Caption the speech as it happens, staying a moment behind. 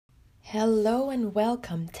Hello and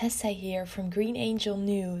welcome, Tessa here from Green Angel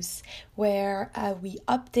News, where we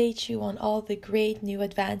update you on all the great new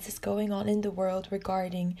advances going on in the world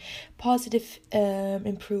regarding positive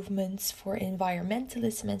improvements for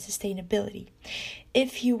environmentalism and sustainability.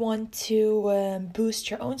 If you want to boost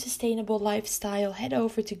your own sustainable lifestyle, head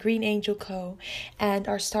over to Green Angel Co. and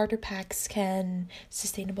our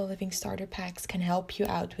sustainable living starter packs can help you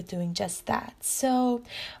out with doing just that. So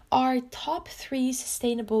our top 3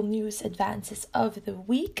 sustainable news advances of the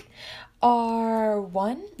week are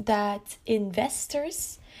one, that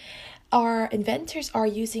inventors are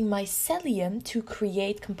using mycelium to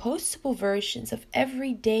create compostable versions of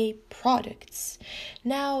everyday products.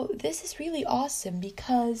 Now, this is really awesome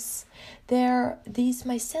because these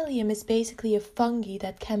mycelium is basically a fungi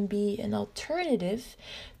that can be an alternative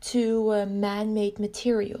to man-made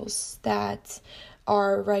materials that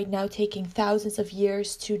are right now taking thousands of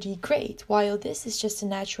years to degrade, while this is just a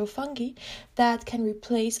natural fungi that can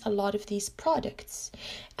replace a lot of these products.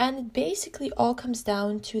 And it basically all comes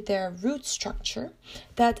down to their root structure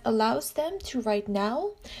that allows them to right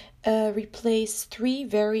now replace 3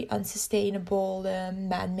 very unsustainable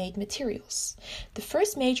man-made materials. The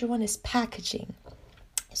first major one is packaging.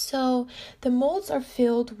 So the molds are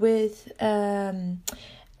filled with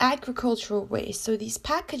agricultural waste. So these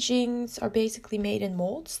packagings are basically made in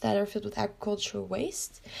molds that are filled with agricultural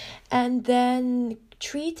waste and then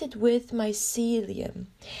treated with mycelium.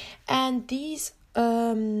 And these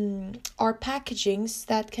are packagings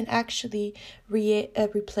that can actually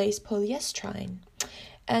replace polyestrine.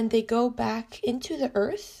 And they go back into the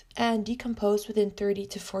earth and decompose within 30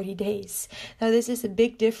 to 40 days. Now, this is a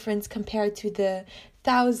big difference compared to the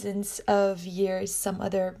thousands of years some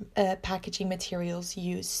other packaging materials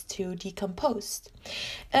use to decompose.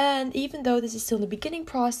 And even though this is still in the beginning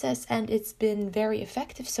process and it's been very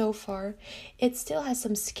effective so far, it still has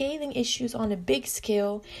some scaling issues on a big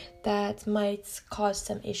scale that might cause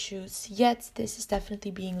some issues, yet this is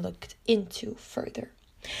definitely being looked into further.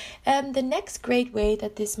 The next great way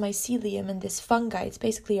that this mycelium and this fungi, it's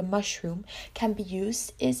basically a mushroom, can be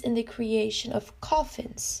used is in the creation of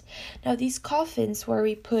coffins. Now, these coffins where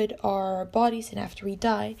we put our bodies in after we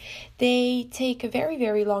die, they take a very,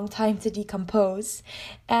 very long time to decompose.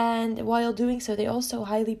 And while doing so, they also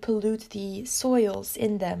highly pollute the soils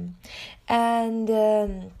in them.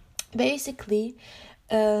 And basically,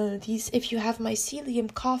 if you have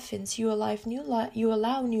mycelium coffins, you allow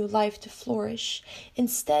new life to flourish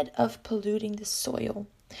instead of polluting the soil.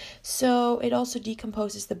 So it also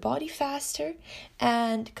decomposes the body faster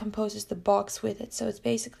and composes the box with it. So it's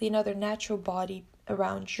basically another natural body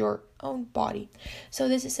around your own body. So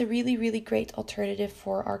this is a really, really great alternative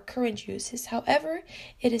for our current uses. However,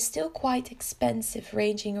 it is still quite expensive,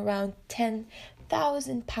 ranging around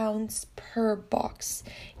 £10,000 per box.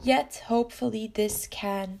 Yet, hopefully, this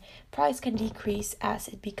price can decrease as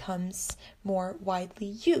it becomes more widely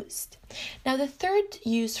used. Now, the third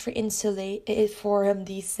use for this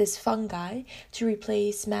fungi to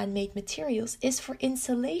replace man-made materials is for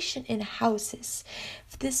insulation in houses.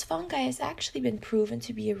 This fungi has actually been proven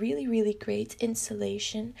to be a really, really great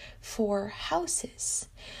insulation for houses,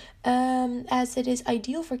 as it is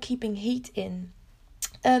ideal for keeping heat in.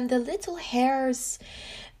 The little hairs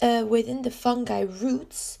within the fungi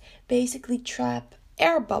roots basically trap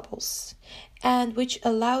air bubbles, and which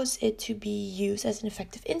allows it to be used as an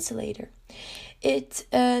effective insulator. It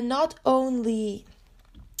not only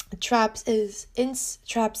traps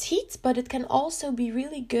heat, but it can also be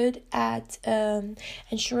really good at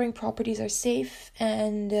ensuring properties are safe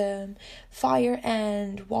and fire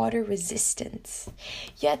and water resistant.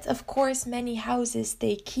 Yet, of course, many houses,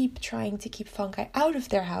 they keep trying to keep fungi out of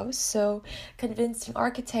their house, so convincing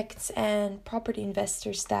architects and property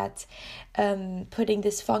investors that putting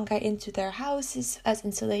this fungi into their houses as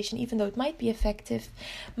insulation, even though it might be effective,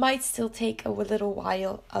 might still take a little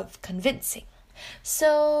while of convincing.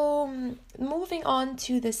 So, moving on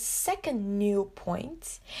to the second new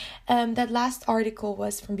point. That last article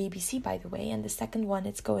was from BBC, by the way, and the second one,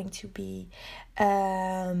 it's going to be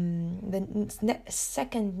the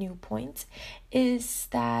second new point is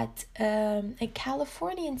that a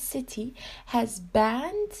Californian city has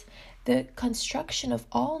banned the construction of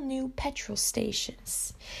all new petrol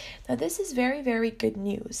stations. Now, this is very, very good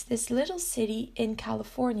news. This little city in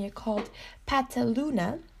California called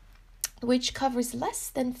Petaluma, which covers less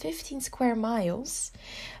than 15 square miles,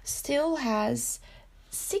 still has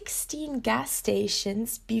 16 gas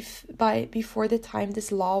stations before the time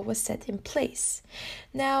this law was set in place.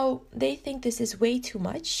 Now, they think this is way too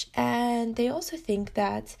much, and they also think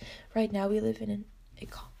that right now we live in an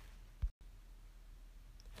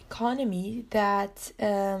economy that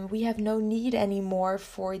we have no need anymore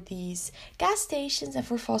for these gas stations and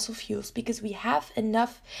for fossil fuels, because we have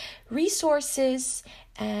enough resources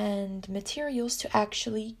and materials to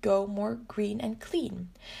actually go more green and clean.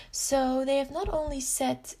 So they have not only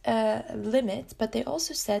set a limit, but they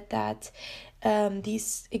also said that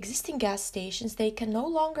these existing gas stations, they can no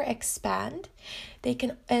longer expand.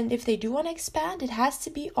 And if they do want to expand, it has to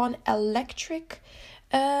be on electric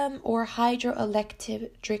or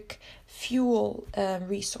hydroelectric fuel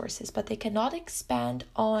resources, but they cannot expand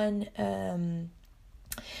on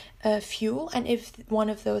fuel. And if one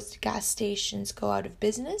of those gas stations go out of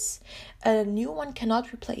business, a new one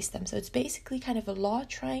cannot replace them. So it's basically kind of a law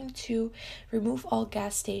trying to remove all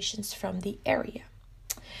gas stations from the area.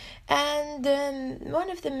 And one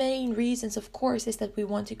of the main reasons, of course, is that we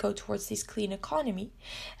want to go towards this clean economy.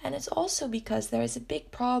 And it's also because there is a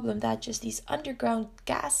big problem that just these underground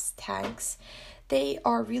gas tanks, they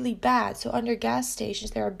are really bad. So under gas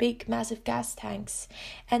stations, there are big, massive gas tanks,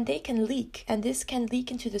 and they can leak. And this can leak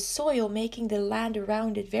into the soil, making the land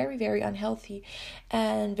around it very, very unhealthy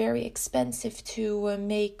and very expensive to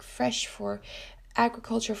make fresh for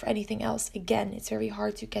agriculture, for anything else. Again, it's very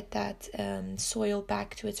hard to get that soil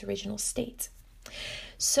back to its original state.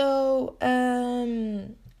 So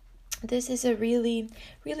this is a really,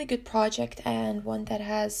 really good project, and one that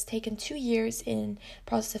has taken 2 years in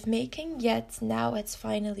process of making, yet now it's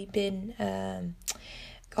finally been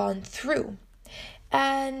gone through.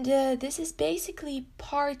 And this is basically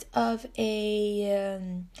part of a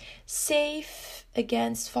Safe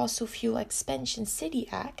Against Fossil Fuel Expansion City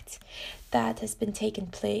Act that has been taken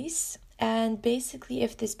place. And basically,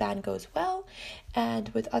 if this ban goes well, and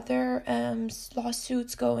with other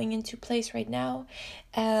lawsuits going into place right now,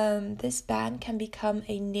 this ban can become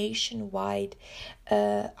a nationwide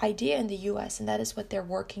idea in the US, and that is what they're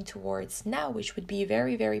working towards now, which would be a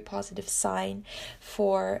very, very positive sign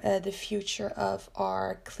for the future of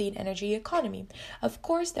our clean energy economy. Of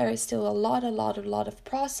course, there is still a lot of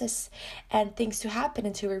process and things to happen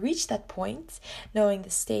until we reach that point, knowing the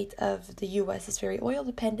state of the US is very oil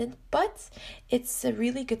dependent, but it's a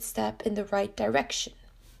really good step in the right direction.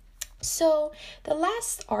 So the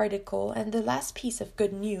last article and the last piece of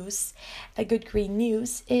good news, good green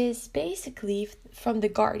news, is basically from The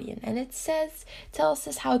Guardian, and it tells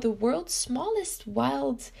us how the world's smallest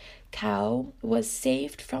wild cow was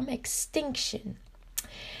saved from extinction.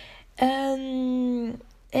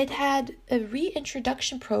 It had a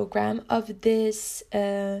reintroduction program of this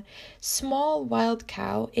small wild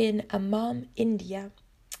cow in Assam, India.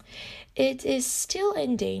 It is still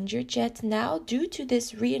endangered, yet now, due to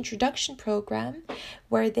this reintroduction program,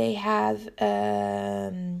 where they have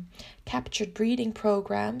captured breeding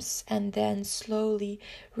programs and then slowly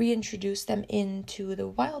reintroduce them into the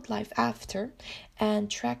wildlife after,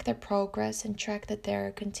 and track their progress and track that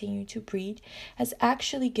they're continuing to breed, has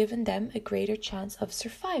actually given them a greater chance of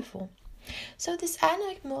survival. So this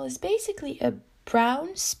animal is basically a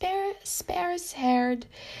brown, sparse-haired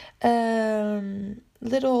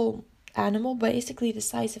little animal, basically the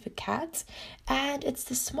size of a cat, and it's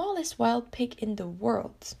the smallest wild pig in the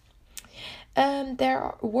world.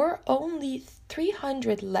 There were only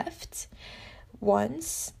 300 left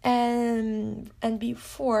once, and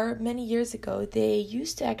before, many years ago, they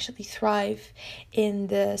used to actually thrive in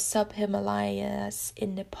the sub-Himalayas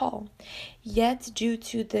in Nepal. Yet, due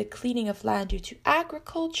to the cleaning of land due to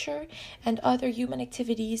agriculture and other human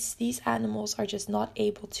activities, these animals are just not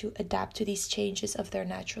able to adapt to these changes of their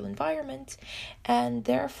natural environment, and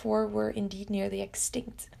therefore were indeed nearly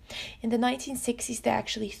extinct. In the 1960s, they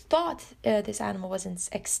actually thought this animal wasn't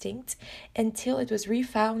extinct until it was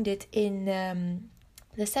refounded in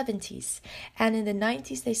the 70s. And in the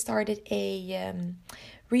 90s, they started a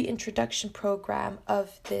reintroduction program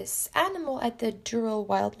of this animal at the Dural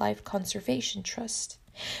Wildlife Conservation Trust.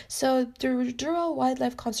 So the Dural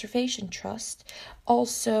Wildlife Conservation Trust,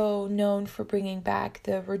 also known for bringing back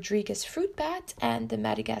the Rodriguez fruit bat and the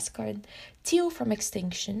Madagascar teal from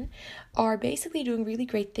extinction, are basically doing really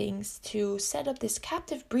great things to set up this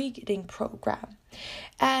captive breeding program.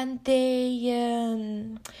 And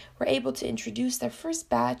they were able to introduce their first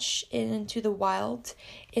batch into the wild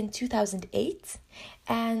in 2008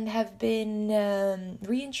 and have been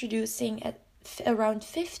reintroducing around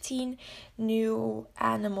 15 new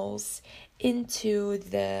animals into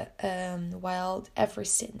the wild ever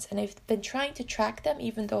since. And I've been trying to track them,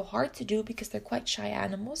 even though hard to do because they're quite shy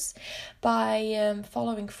animals, by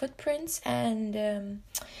following footprints and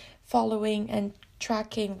following and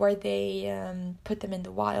tracking where they put them in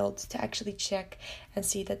the wild to actually check and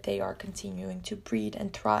see that they are continuing to breed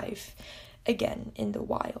and thrive again in the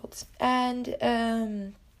wild. And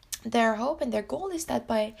their hope and their goal is that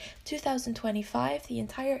by 2025, the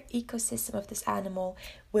entire ecosystem of this animal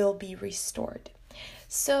will be restored.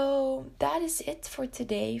 So that is it for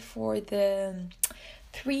today for the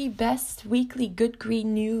 3 best weekly good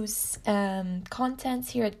green news contents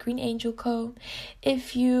here at Green Angel Co.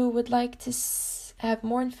 If you would like to have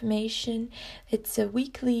more information, it's a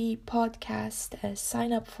weekly podcast.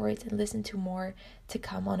 Sign up for it and listen to more to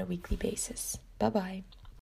come on a weekly basis. Bye-bye.